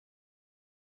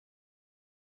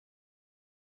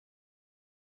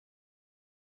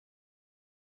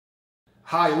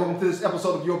Hi, and welcome to this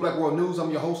episode of Your Black World News.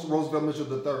 I'm your host, Roosevelt Mitchell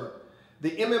III.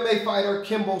 The MMA fighter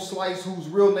Kimbo Slice, whose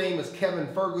real name is Kevin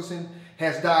Ferguson,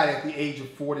 has died at the age of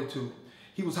 42.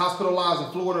 He was hospitalized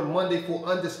in Florida Monday for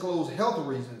undisclosed health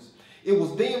reasons. It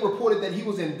was then reported that he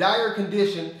was in dire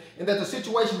condition and that the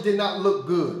situation did not look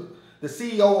good. The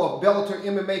CEO of Bellator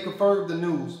MMA confirmed the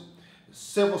news.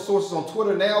 Several sources on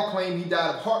Twitter now claim he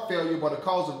died of heart failure, but the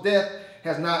cause of death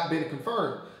has not been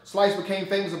confirmed. Slice became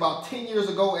famous about 10 years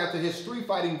ago after his street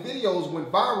fighting videos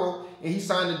went viral and he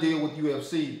signed a deal with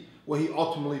UFC, where he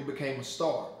ultimately became a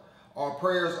star. Our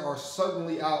prayers are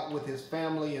certainly out with his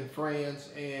family and friends,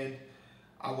 and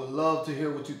I would love to hear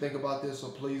what you think about this, so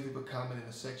please leave a comment in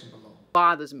the section below.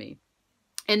 Bothers me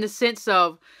in the sense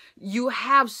of you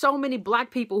have so many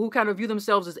black people who kind of view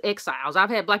themselves as exiles. I've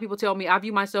had black people tell me I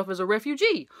view myself as a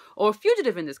refugee or a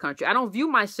fugitive in this country. I don't view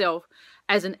myself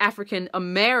as an African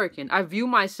American. I view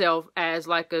myself as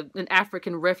like an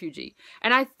African refugee.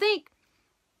 And I think,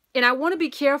 and I want to be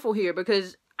careful here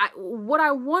because what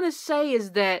I want to say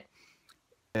is that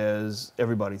as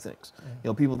everybody thinks. You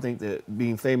know, people think that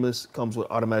being famous comes with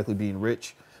automatically being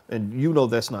rich, and you know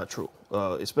that's not true,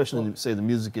 especially in, say, the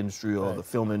music industry or the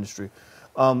film industry.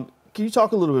 Can you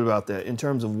talk a little bit about that in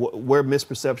terms of where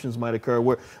misperceptions might occur?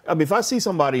 Where, I mean, if I see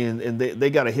somebody and they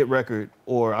got a hit record,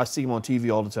 or I see them on TV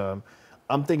all the time,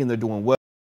 I'm thinking they're doing well.